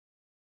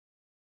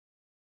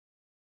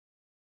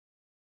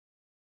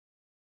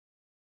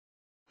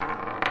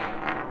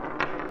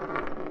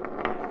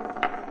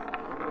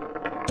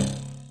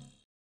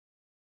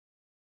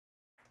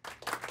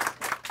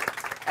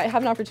I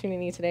have an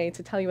opportunity today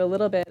to tell you a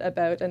little bit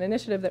about an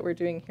initiative that we're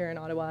doing here in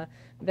Ottawa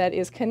that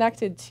is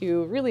connected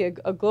to really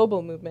a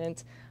global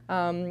movement,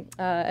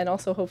 and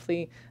also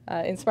hopefully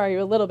inspire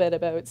you a little bit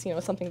about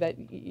something that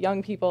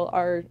young people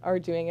are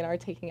doing and are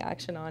taking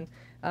action on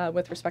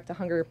with respect to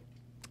hunger.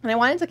 And I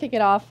wanted to kick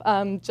it off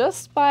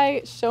just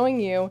by showing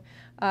you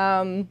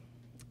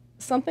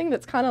something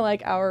that's kind of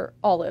like our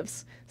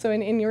olives. So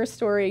in your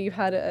story, you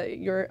had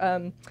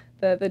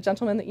the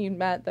gentleman that you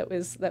met that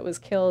was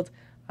killed.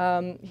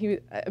 I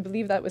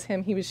believe that was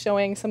him. He was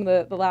showing some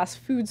of the last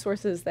food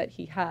sources that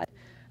he had,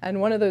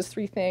 and one of those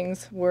three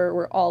things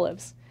were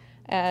olives.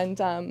 And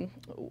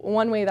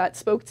one way that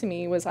spoke to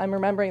me was I'm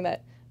remembering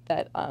that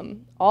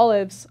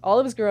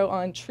olives grow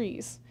on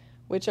trees,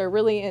 which are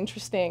really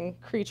interesting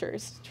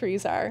creatures.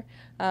 Trees are,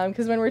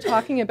 because when we're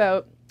talking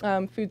about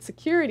food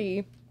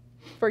security,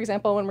 for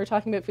example, when we're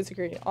talking about food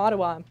security in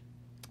Ottawa,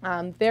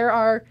 there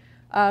are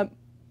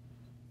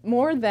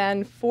more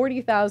than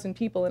 40,000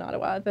 people in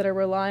Ottawa that are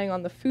relying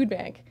on the food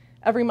bank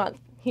every month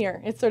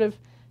here. It's sort of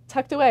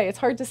tucked away. It's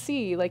hard to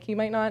see. Like you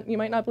might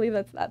not believe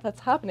that's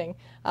happening.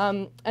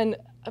 And I'm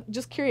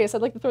just curious,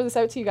 I'd like to throw this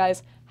out to you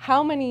guys.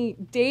 How many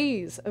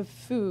days of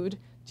food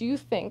do you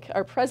think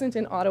are present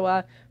in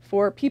Ottawa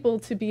for people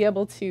to be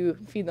able to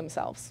feed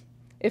themselves?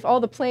 If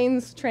all the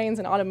planes, trains,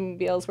 and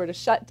automobiles were to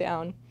shut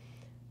down,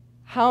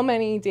 how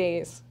many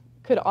days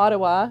could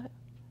Ottawa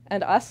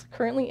and us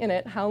currently in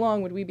it, how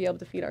long would we be able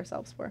to feed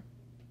ourselves for?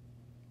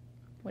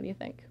 What do you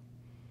think?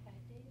 5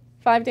 days.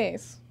 5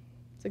 days.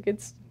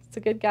 It's a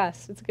good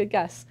guess. It's a good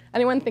guess.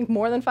 Anyone think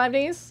more than 5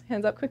 days?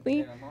 Hands up quickly.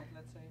 Yeah, a month,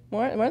 let's say.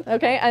 More?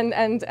 Okay,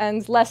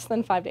 and less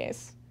than 5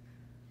 days.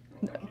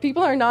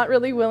 People are not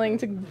really willing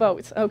to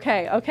vote.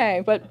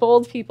 Okay, but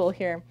bold people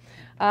here.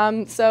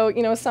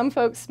 So some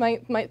folks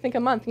might think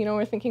a month.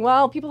 We're thinking,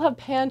 well, people have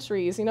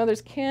pantries.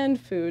 There's canned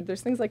food.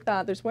 There's things like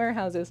that. There's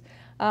warehouses.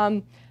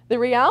 The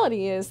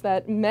reality is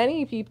that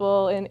many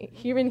people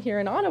even here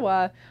in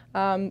Ottawa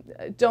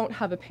don't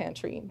have a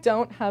pantry,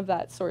 don't have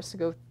that source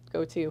to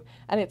go to,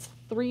 and it's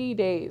 3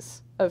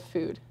 days of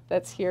food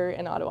that's here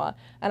in Ottawa.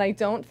 And I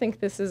don't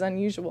think this is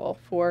unusual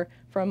for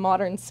a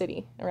modern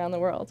city around the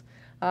world.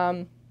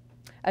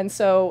 And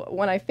so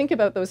when I think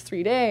about those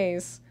 3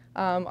 days,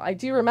 I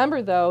do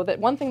remember, though, that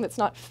one thing that's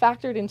not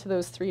factored into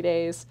those 3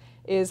 days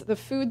is the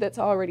food that's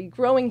already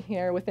growing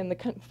here within the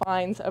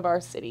confines of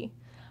our city.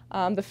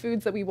 The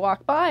foods that we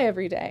walk by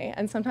every day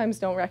and sometimes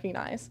don't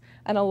recognize.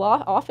 And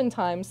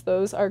oftentimes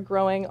those are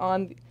growing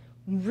on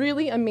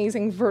really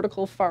amazing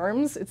vertical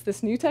farms. It's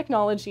this new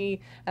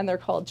technology, and they're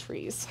called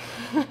trees.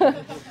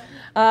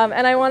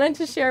 And I wanted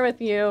to share with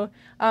you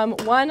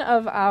one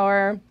of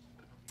our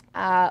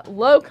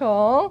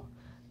local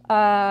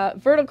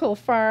vertical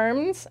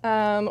farms,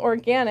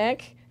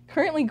 organic,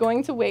 currently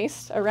going to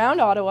waste around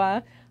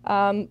Ottawa,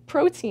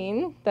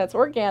 protein that's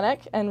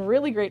organic and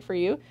really great for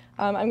you.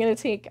 I'm going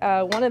to take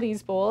one of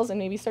these bowls and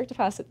maybe start to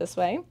pass it this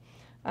way,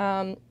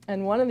 and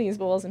one of these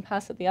bowls and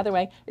pass it the other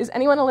way. Is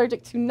anyone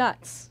allergic to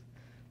nuts?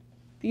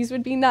 These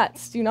would be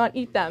nuts. Do not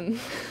eat them.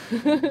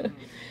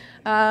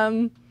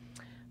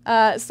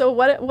 So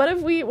what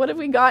have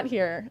we got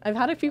here? I've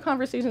had a few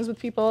conversations with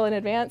people in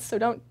advance, so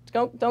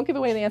don't give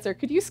away the answer.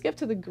 Could you skip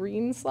to the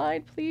green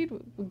slide, please?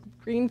 With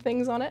green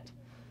things on it.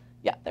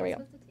 Yeah, there we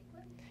go.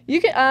 You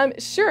can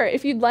sure,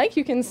 if you'd like,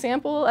 you can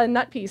sample a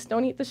nut piece.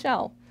 Don't eat the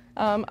shell.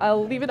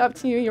 I'll leave it up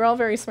to you. You're all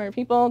very smart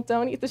people.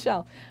 Don't eat the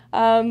shell.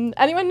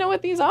 Anyone know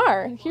what these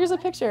are? Here's a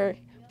picture.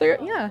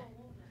 Yeah,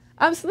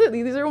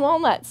 absolutely. These are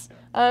walnuts.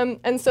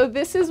 And so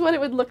this is what it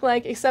would look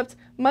like, except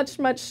much,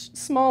 much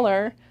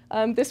smaller.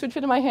 This would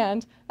fit in my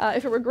hand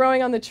if it were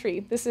growing on the tree.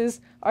 This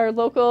is our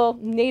local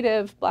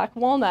native black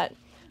walnut.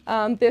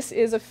 This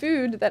is a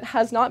food that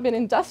has not been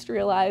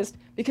industrialized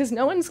because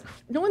no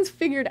one's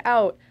figured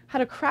out how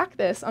to crack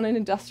this on an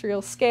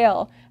industrial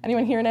scale.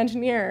 Anyone here an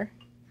engineer?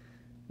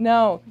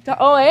 No.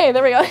 Oh, hey,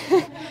 there we go.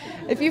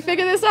 If you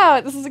figure this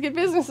out, this is a good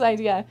business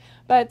idea.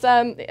 But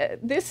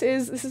this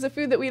is a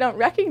food that we don't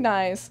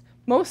recognize.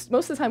 Most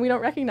of the time we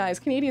don't recognize.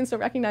 Canadians don't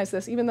recognize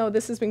this, even though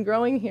this has been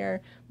growing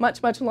here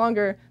much, much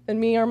longer than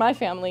me or my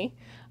family.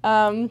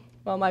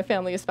 Well, my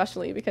family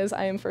especially, because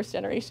I am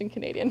first-generation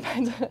Canadian.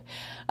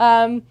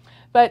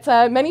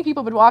 But many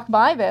people would walk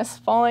by this,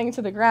 falling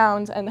to the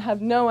ground, and have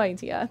no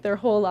idea their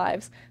whole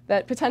lives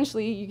that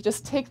potentially you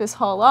just take this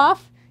hull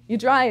off, you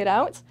dry it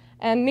out,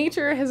 and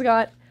nature has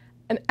got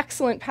an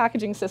excellent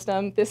packaging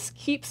system. This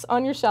keeps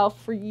on your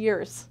shelf for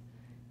years.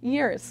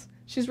 Years.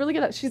 She's really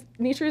good at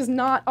nature is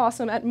not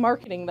awesome at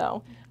marketing,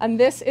 though. And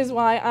this is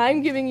why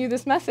I'm giving you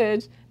this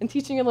message and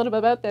teaching you a little bit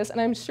about this.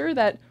 And I'm sure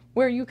that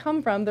where you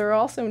come from, there are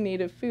also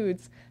native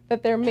foods,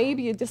 that there may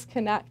be a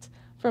disconnect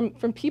from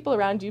people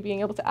around you being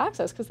able to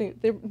access, because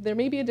there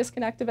may be a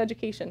disconnect of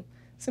education,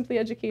 simply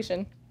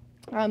education.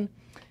 And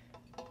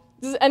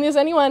has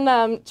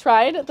anyone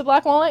tried the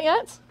black walnut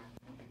yet?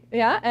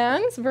 Yeah,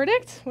 and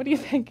verdict? What do you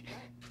think?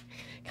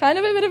 Kind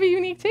of a bit of a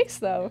unique taste,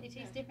 though. It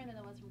tastes different than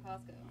the ones from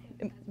Costco.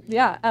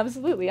 Yeah,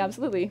 absolutely,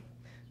 absolutely.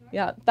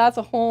 Yeah, that's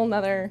a whole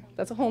nother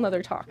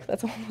talk.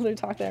 That's a whole nother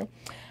talk there.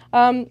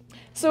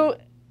 So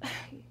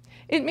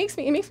it makes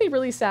me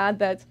really sad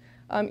that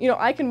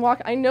I can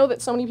walk. I know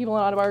that so many people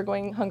in Ottawa are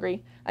going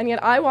hungry, and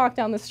yet I walk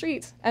down the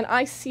streets and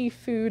I see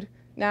food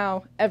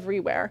now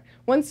everywhere.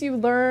 Once you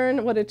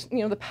learn what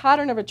the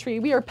pattern of a tree,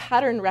 we are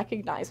pattern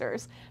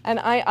recognizers, and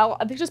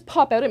they just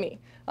pop out at me.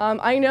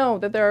 I know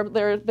that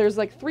there's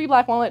like 3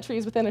 black walnut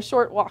trees within a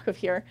short walk of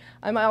here.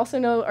 I also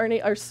know our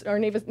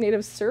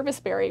native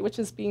serviceberry, which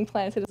is being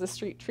planted as a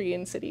street tree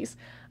in cities.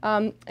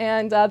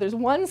 There's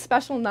one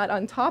special nut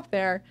on top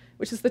there,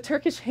 which is the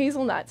Turkish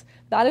hazelnut.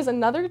 That is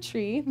another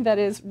tree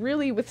that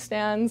really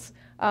withstands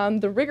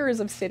the rigors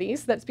of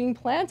cities, that's being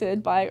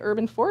planted by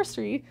urban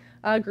forestry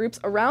groups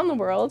around the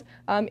world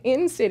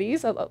in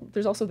cities.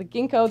 There's also the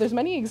ginkgo. There's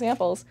many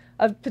examples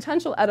of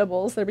potential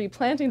edibles that are being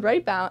planted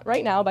right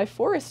now by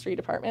forestry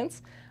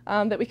departments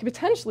that we could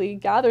potentially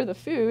gather the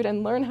food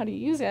and learn how to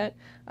use it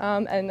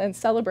and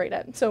celebrate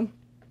it. So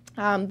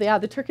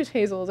the Turkish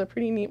hazel is a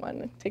pretty neat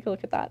one. Take a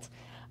look at that.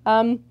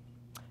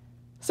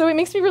 So it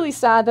makes me really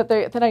sad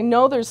that I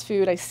know there's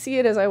food. I see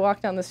it as I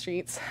walk down the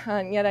streets,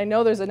 and yet I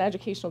know there's an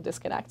educational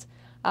disconnect.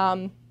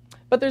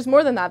 But there's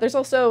more than that. There's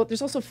also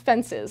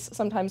fences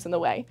sometimes in the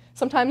way.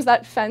 Sometimes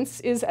that fence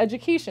is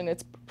education.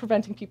 It's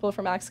preventing people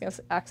from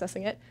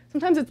accessing it.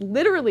 Sometimes it's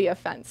literally a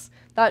fence.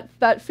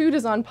 That food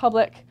is on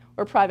public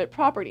or private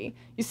property.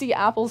 You see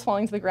apples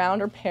falling to the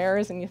ground or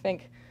pears, and you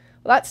think,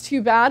 well, that's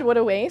too bad, what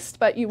a waste,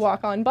 but you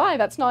walk on by.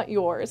 That's not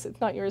yours. It's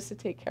not yours to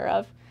take care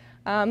of.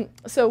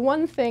 So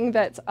one thing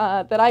that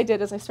I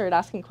did is I started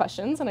asking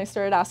questions, and I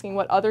started asking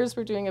what others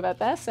were doing about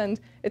this, and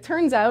it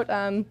turns out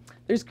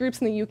there's groups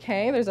in the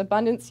UK, there's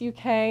Abundance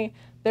UK,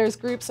 there's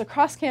groups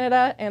across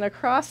Canada and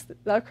across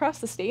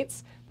the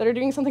States that are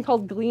doing something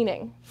called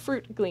gleaning,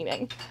 fruit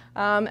gleaning,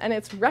 and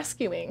it's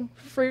rescuing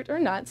fruit or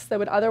nuts that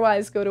would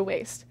otherwise go to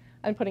waste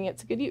and putting it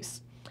to good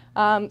use.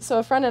 So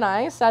a friend and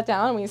I sat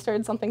down and we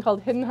started something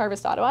called Hidden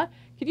Harvest Ottawa.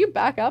 Could you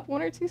back up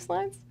 1 or 2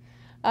 slides?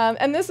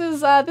 And this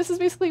is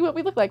basically what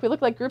we look like. We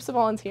look like groups of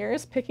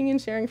volunteers picking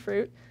and sharing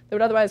fruit that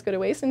would otherwise go to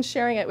waste and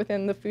sharing it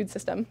within the food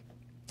system.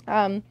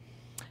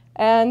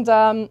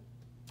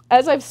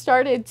 As I've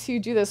started to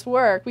do this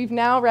work, we've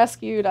now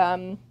rescued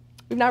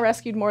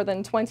more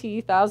than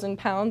 20,000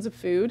 pounds of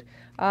food.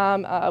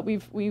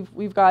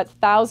 We've got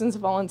thousands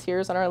of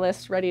volunteers on our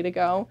list ready to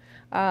go,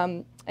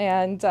 and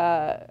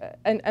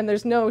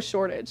there's no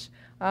shortage.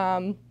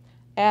 As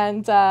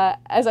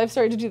I've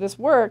started to do this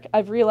work,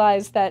 I've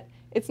realized that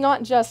it's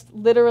not just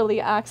literally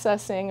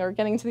accessing or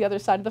getting to the other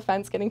side of the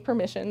fence, getting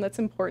permission that's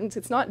important.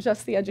 It's not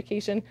just the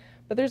education,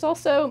 but there's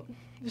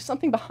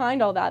something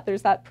behind all that.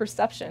 There's that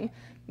perception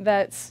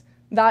that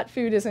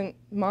food isn't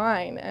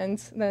mine,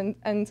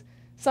 and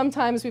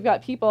sometimes we've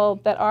got people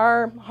that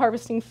are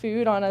harvesting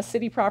food on a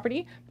city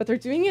property, but they're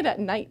doing it at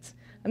night,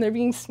 and they're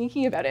being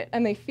sneaky about it,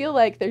 and they feel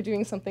like they're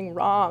doing something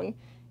wrong,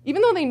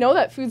 even though they know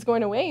that food's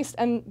going to waste,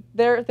 and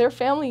their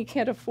family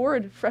can't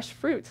afford fresh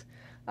fruit.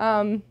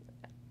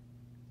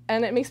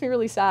 And it makes me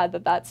really sad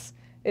that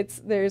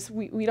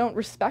we don't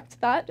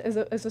respect that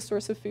as a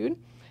source of food.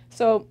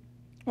 So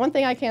one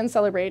thing I can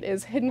celebrate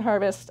is Hidden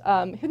Harvest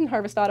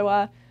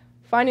Ottawa,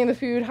 finding the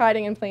food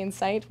hiding in plain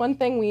sight. One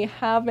thing we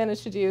have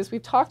managed to do is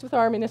we've talked with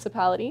our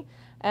municipality,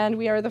 and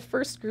we are the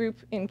first group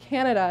in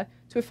Canada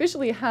to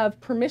officially have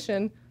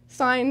permission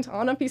signed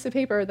on a piece of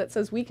paper that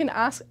says we can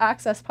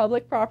access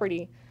public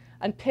property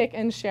and pick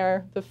and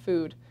share the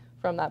food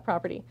from that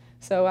property.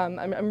 So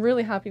I'm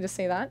really happy to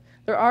say that.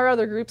 There are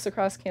other groups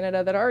across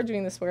Canada that are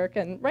doing this work,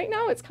 and right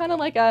now it's kind of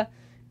like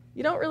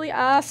you don't really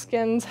ask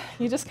and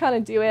you just kind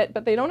of do it,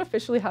 but they don't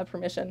officially have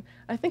permission.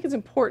 I think it's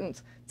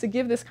important to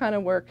give this kind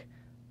of work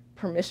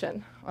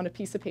permission on a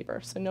piece of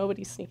paper so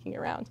nobody's sneaking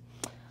around.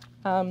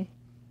 I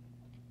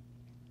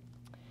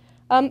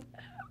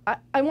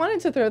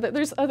wanted to throw that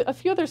there's a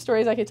few other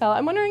stories I could tell.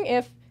 I'm wondering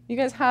if you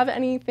guys have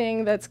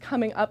anything that's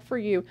coming up for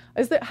you.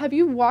 Have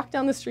you walked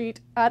down the street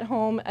at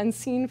home and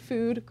seen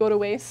food go to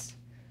waste?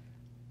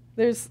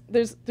 There's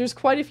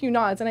quite a few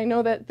nods, and I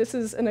know that this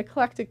is an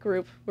eclectic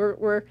group.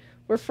 We're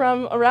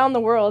from around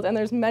the world, and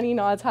there's many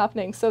nods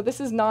happening. So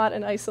this is not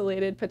an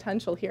isolated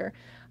potential here.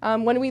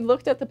 When we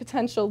looked at the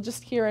potential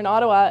just here in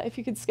Ottawa, if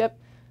you could skip,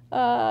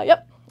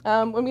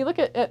 when we look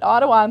at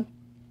Ottawa,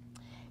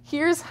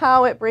 here's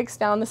how it breaks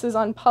down. This is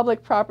on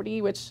public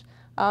property, which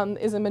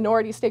is a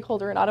minority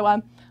stakeholder in Ottawa.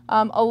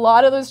 A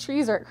lot of those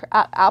trees are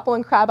apple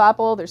and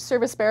crabapple. There's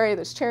serviceberry,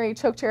 there's cherry,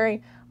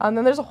 chokecherry.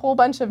 Then there's a whole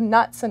bunch of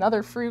nuts and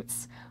other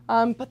fruits.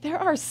 But there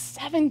are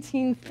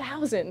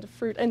 17,000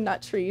 fruit and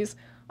nut trees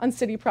on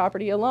city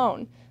property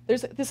alone.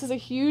 This is a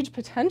huge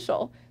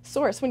potential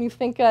source. When you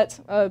think that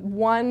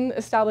one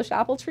established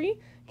apple tree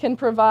can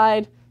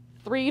provide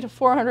 300 to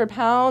 400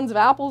 pounds of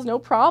apples, no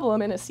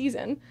problem, in a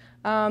season.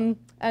 And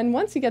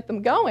once you get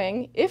them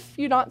going, if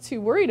you're not too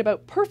worried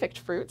about perfect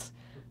fruits,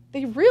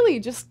 they really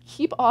just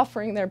keep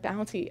offering their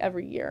bounty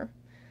every year.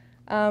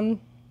 The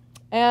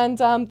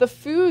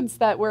foods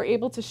that we're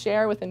able to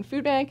share within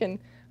food bank and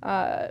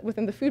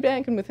within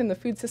the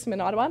food system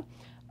in Ottawa,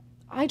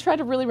 I try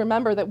to really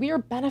remember that we are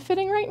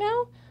benefiting right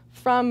now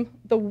from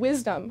the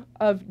wisdom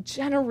of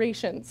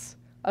generations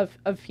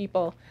of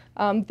people.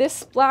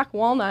 This black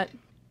walnut,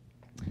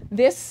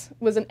 this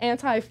was an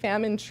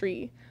anti-famine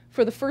tree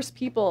for the first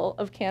people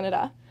of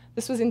Canada.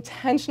 This was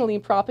intentionally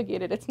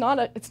propagated. It's not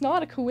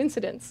a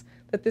coincidence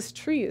that this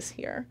tree is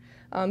here.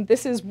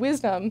 This is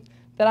wisdom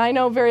that I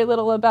know very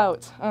little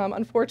about,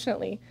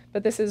 unfortunately,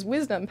 but this is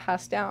wisdom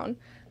passed down.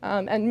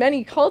 And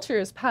many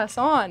cultures pass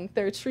on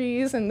their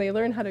trees and they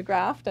learn how to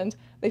graft and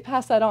they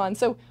pass that on.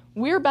 So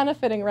we're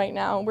benefiting right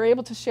now. We're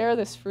able to share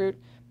this fruit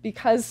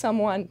because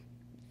someone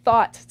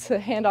thought to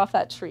hand off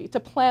that tree, to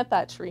plant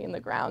that tree in the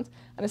ground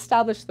and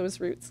establish those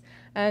roots.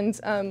 And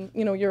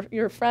you know,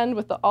 your friend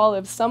with the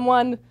olive,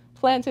 someone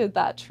planted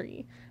that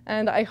tree.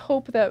 And I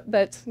hope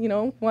that you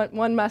know,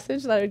 one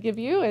message that I would give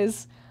you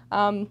is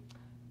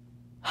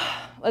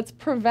let's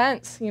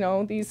prevent, you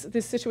know, these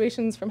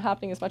situations from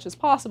happening as much as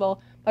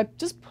possible by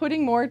just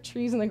putting more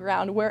trees in the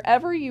ground.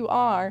 Wherever you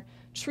are,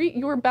 treat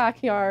your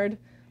backyard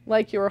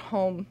like your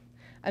home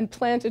and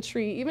plant a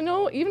tree, even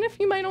if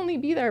you might only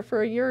be there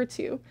for a year or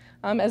two.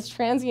 As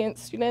transient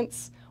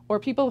students or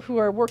people who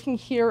are working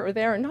here or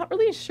there and not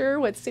really sure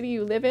what city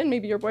you live in,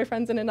 maybe your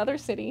boyfriend's in another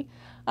city,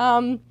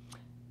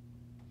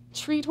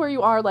 treat where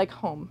you are like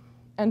home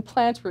and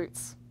plant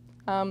roots.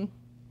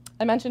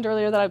 I mentioned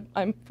earlier that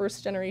I'm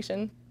first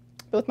generation.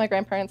 Both my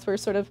grandparents were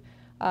sort of,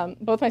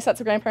 both my sets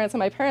of grandparents and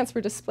my parents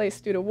were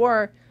displaced due to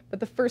war, but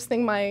the first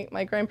thing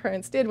my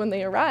grandparents did when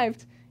they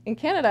arrived in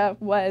Canada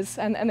was,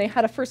 and they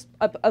had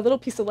a little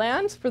piece of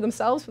land for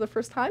themselves for the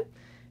first time,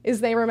 is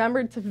they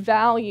remembered to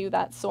value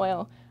that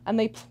soil and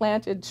they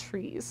planted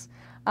trees.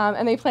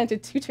 And they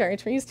planted 2 cherry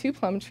trees, 2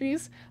 plum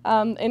trees,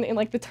 in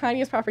like the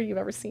tiniest property you've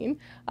ever seen.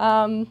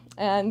 And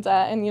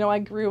you know, I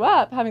grew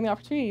up having the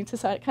opportunity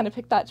to kind of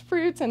pick that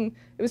fruit, and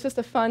it was just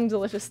a fun,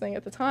 delicious thing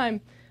at the time.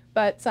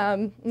 But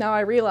now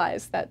I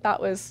realize that that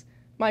was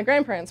my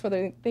grandparents,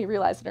 whether they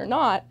realized it or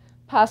not,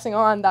 passing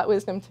on that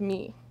wisdom to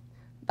me,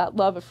 that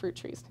love of fruit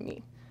trees to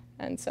me.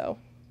 And so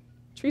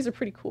trees are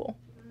pretty cool.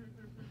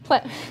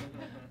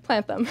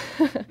 Plant them.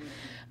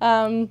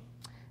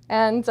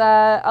 And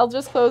I'll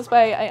just close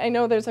by, I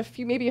know there's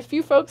maybe a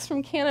few folks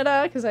from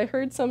Canada, because I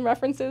heard some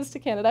references to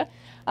Canada.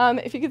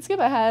 If you could skip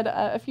ahead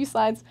a few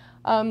slides.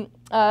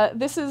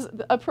 This is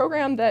a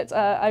program that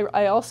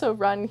I also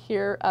run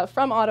here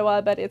from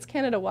Ottawa, but it's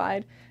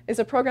Canada-wide. It's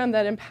a program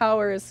that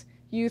empowers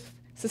youth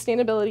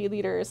sustainability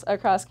leaders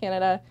across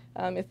Canada.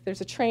 If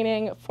there's a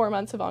training, 4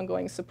 months of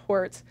ongoing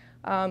support,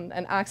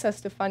 and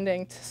access to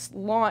funding to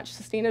launch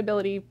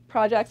sustainability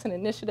projects and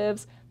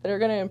initiatives that are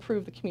going to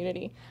improve the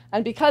community.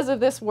 And because of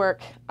this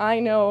work, I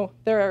know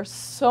there are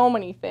so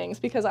many things,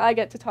 because I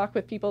get to talk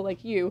with people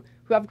like you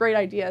who have great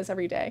ideas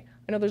every day.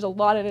 I know there's a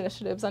lot of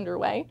initiatives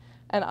underway,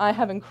 and I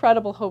have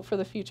incredible hope for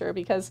the future,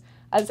 because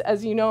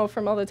as you know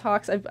from all the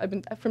talks, I've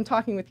been from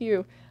talking with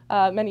you,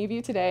 many of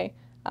you today,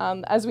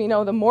 as we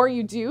know, the more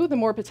you do, the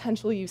more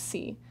potential you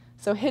see.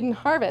 So Hidden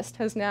Harvest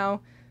has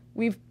now,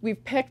 we've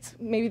picked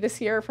maybe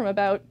this year from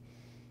about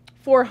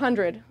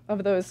 400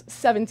 of those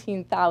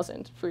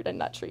 17,000 fruit and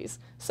nut trees.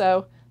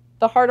 So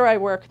the harder I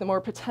work, the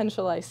more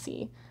potential I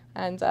see.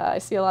 And I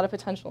see a lot of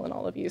potential in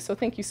all of you. So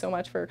thank you so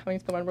much for coming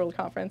to the One World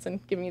Conference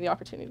and giving me the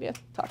opportunity to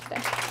talk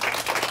today.